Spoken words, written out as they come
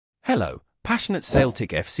Hello, passionate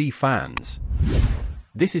Celtic FC fans.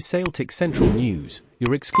 This is Celtic Central News,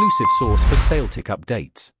 your exclusive source for Celtic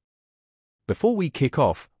updates. Before we kick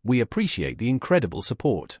off, we appreciate the incredible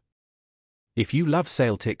support. If you love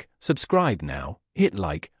Celtic, subscribe now, hit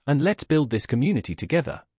like, and let's build this community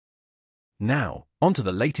together. Now, on to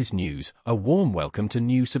the latest news. A warm welcome to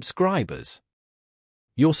new subscribers.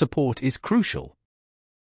 Your support is crucial.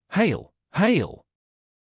 Hail, hail!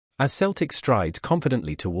 As Celtic strides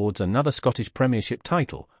confidently towards another Scottish Premiership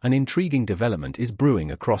title, an intriguing development is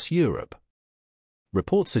brewing across Europe.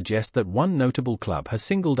 Reports suggest that one notable club has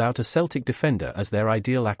singled out a Celtic defender as their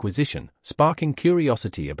ideal acquisition, sparking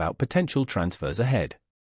curiosity about potential transfers ahead.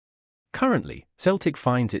 Currently, Celtic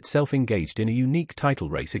finds itself engaged in a unique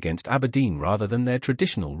title race against Aberdeen rather than their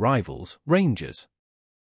traditional rivals, Rangers.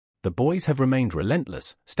 The boys have remained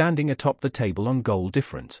relentless, standing atop the table on goal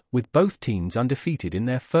difference, with both teams undefeated in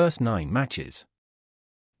their first 9 matches.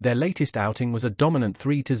 Their latest outing was a dominant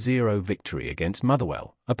 3-0 victory against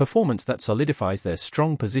Motherwell, a performance that solidifies their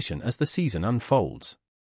strong position as the season unfolds.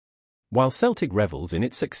 While Celtic revels in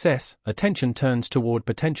its success, attention turns toward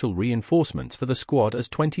potential reinforcements for the squad as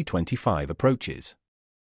 2025 approaches.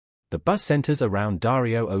 The buzz centers around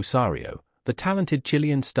Dario Osario, the talented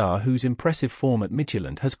Chilean star whose impressive form at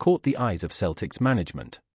Midtjylland has caught the eyes of Celtic's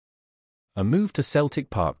management. A move to Celtic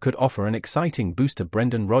Park could offer an exciting boost to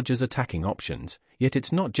Brendan Rodgers' attacking options, yet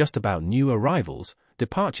it's not just about new arrivals,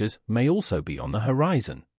 departures may also be on the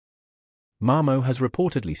horizon. Malmo has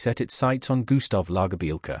reportedly set its sights on Gustav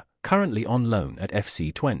Lagerbielke, currently on loan at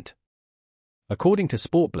FC Twente. According to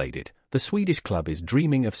Sportbladet, the Swedish club is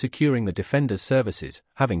dreaming of securing the defender's services,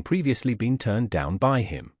 having previously been turned down by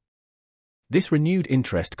him. This renewed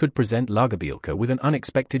interest could present Lagerbielke with an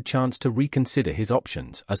unexpected chance to reconsider his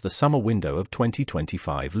options as the summer window of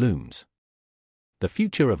 2025 looms. The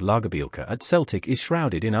future of Lagerbielke at Celtic is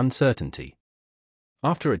shrouded in uncertainty.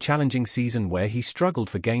 After a challenging season where he struggled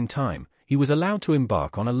for game time, he was allowed to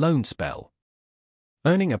embark on a loan spell.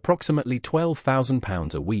 Earning approximately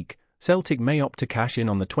 £12,000 a week, Celtic may opt to cash in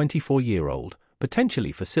on the 24-year-old,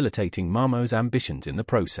 potentially facilitating Malmo's ambitions in the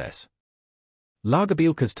process.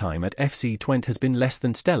 Lagerbielke's time at FC Twente has been less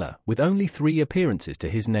than stellar, with only 3 appearances to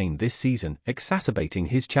his name this season, exacerbating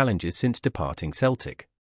his challenges since departing Celtic.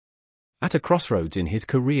 At a crossroads in his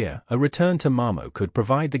career, a return to Malmo could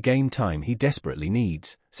provide the game time he desperately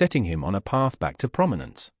needs, setting him on a path back to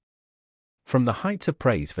prominence. From the heights of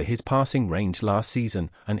praise for his passing range last season,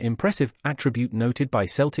 an impressive attribute noted by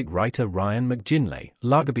Celtic writer Ryan McGinlay,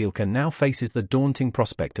 Lagerbielke now faces the daunting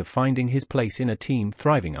prospect of finding his place in a team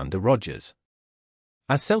thriving under Rodgers.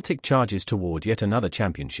 As Celtic charges toward yet another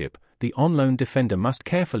championship, the on-loan defender must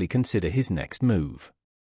carefully consider his next move.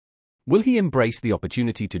 Will he embrace the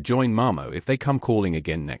opportunity to join Malmo if they come calling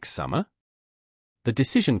again next summer? The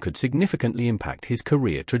decision could significantly impact his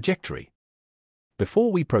career trajectory.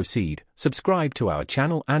 Before we proceed, subscribe to our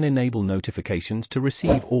channel and enable notifications to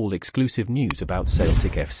receive all exclusive news about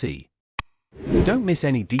Celtic FC. Don't miss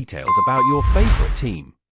any details about your favorite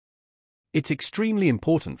team. It's extremely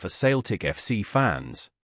important for Celtic FC fans.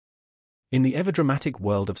 In the ever-dramatic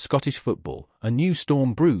world of Scottish football, a new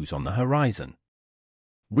storm brews on the horizon.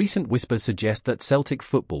 Recent whispers suggest that Celtic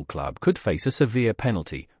Football Club could face a severe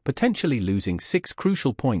penalty, potentially losing 6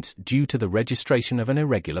 crucial points due to the registration of an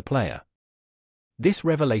irregular player. This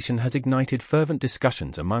revelation has ignited fervent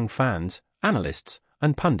discussions among fans, analysts,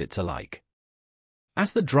 and pundits alike.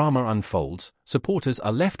 As the drama unfolds, supporters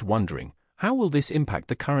are left wondering, how will this impact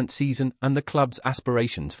the current season and the club's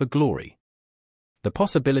aspirations for glory? The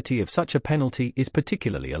possibility of such a penalty is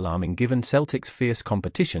particularly alarming given Celtic's fierce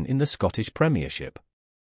competition in the Scottish Premiership.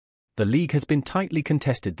 The league has been tightly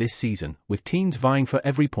contested this season, with teams vying for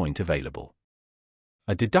every point available.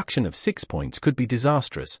 A deduction of 6 points could be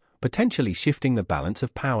disastrous, potentially shifting the balance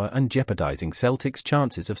of power and jeopardizing Celtic's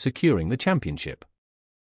chances of securing the championship.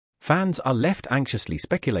 Fans are left anxiously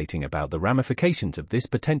speculating about the ramifications of this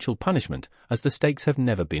potential punishment, as the stakes have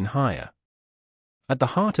never been higher. At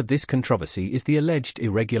the heart of this controversy is the alleged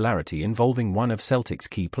irregularity involving one of Celtic's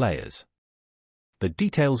key players. The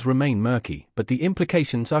details remain murky, but the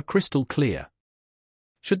implications are crystal clear.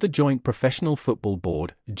 Should the Joint Professional Football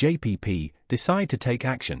Board, JPP, decide to take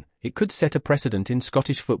action, it could set a precedent in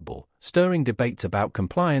Scottish football, stirring debates about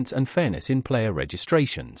compliance and fairness in player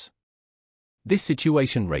registrations. This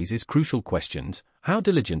situation raises crucial questions. How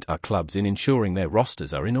diligent are clubs in ensuring their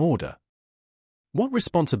rosters are in order? What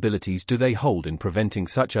responsibilities do they hold in preventing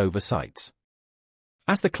such oversights?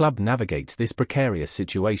 As the club navigates this precarious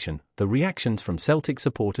situation, the reactions from Celtic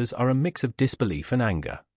supporters are a mix of disbelief and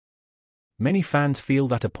anger. Many fans feel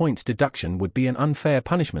that a points deduction would be an unfair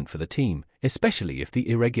punishment for the team, especially if the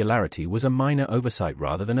irregularity was a minor oversight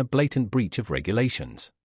rather than a blatant breach of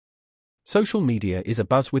regulations. Social media is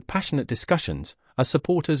abuzz with passionate discussions as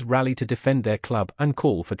supporters rally to defend their club and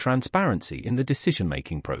call for transparency in the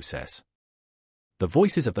decision-making process. The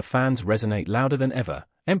voices of the fans resonate louder than ever,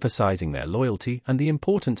 emphasizing their loyalty and the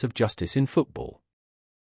importance of justice in football.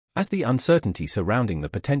 As the uncertainty surrounding the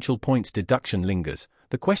potential points deduction lingers,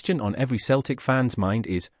 the question on every Celtic fan's mind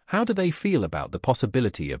is, how do they feel about the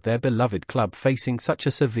possibility of their beloved club facing such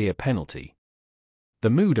a severe penalty? The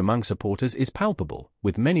mood among supporters is palpable,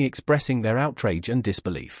 with many expressing their outrage and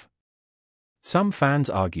disbelief. Some fans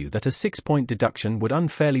argue that a 6-point deduction would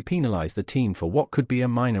unfairly penalise the team for what could be a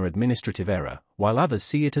minor administrative error, while others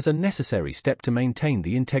see it as a necessary step to maintain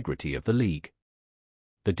the integrity of the league.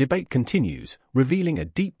 The debate continues, revealing a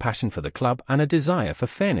deep passion for the club and a desire for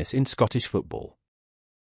fairness in Scottish football.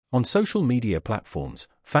 On social media platforms,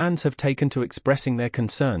 fans have taken to expressing their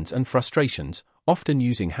concerns and frustrations, often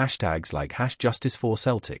using hashtags like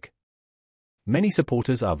 #JusticeForCeltic. Many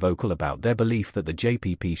supporters are vocal about their belief that the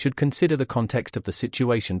JPP should consider the context of the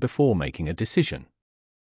situation before making a decision.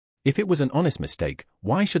 If it was an honest mistake,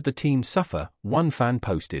 why should the team suffer? One fan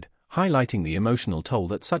posted, highlighting the emotional toll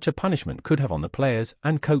that such a punishment could have on the players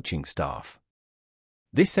and coaching staff.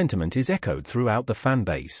 This sentiment is echoed throughout the fan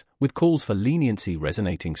base, with calls for leniency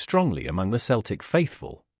resonating strongly among the Celtic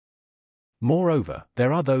faithful. Moreover,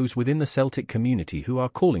 there are those within the Celtic community who are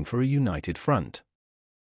calling for a united front.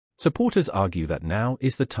 Supporters argue that now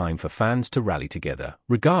is the time for fans to rally together,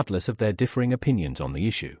 regardless of their differing opinions on the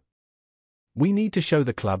issue. "We need to show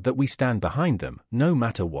the club that we stand behind them, no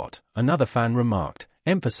matter what," another fan remarked,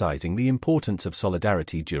 emphasizing the importance of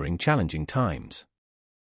solidarity during challenging times.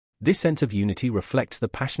 This sense of unity reflects the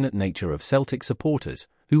passionate nature of Celtic supporters,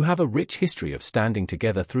 who have a rich history of standing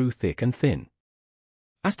together through thick and thin.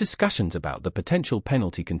 As discussions about the potential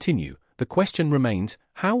penalty continue, the question remains,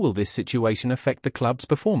 how will this situation affect the club's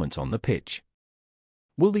performance on the pitch?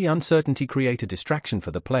 Will the uncertainty create a distraction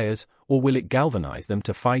for the players, or will it galvanize them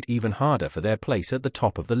to fight even harder for their place at the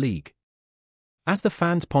top of the league? As the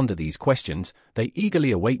fans ponder these questions, they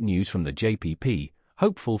eagerly await news from the JPP,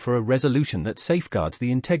 hopeful for a resolution that safeguards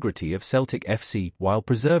the integrity of Celtic FC while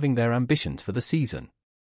preserving their ambitions for the season.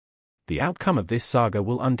 The outcome of this saga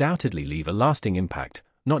will undoubtedly leave a lasting impact,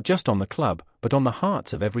 not just on the club, but on the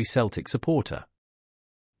hearts of every Celtic supporter.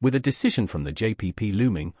 With a decision from the JPP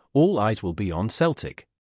looming, all eyes will be on Celtic.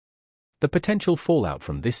 The potential fallout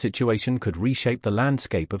from this situation could reshape the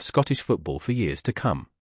landscape of Scottish football for years to come.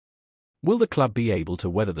 Will the club be able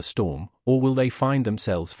to weather the storm, or will they find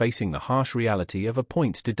themselves facing the harsh reality of a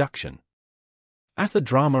points deduction? As the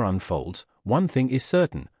drama unfolds, one thing is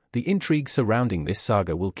certain, the intrigue surrounding this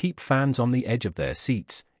saga will keep fans on the edge of their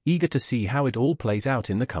seats, eager to see how it all plays out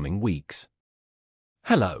in the coming weeks.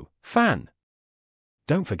 Hello, fan!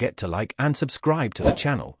 Don't forget to like and subscribe to the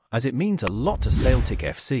channel, as it means a lot to Celtic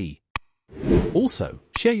FC. Also,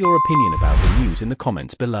 share your opinion about the news in the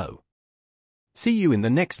comments below. See you in the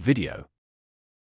next video.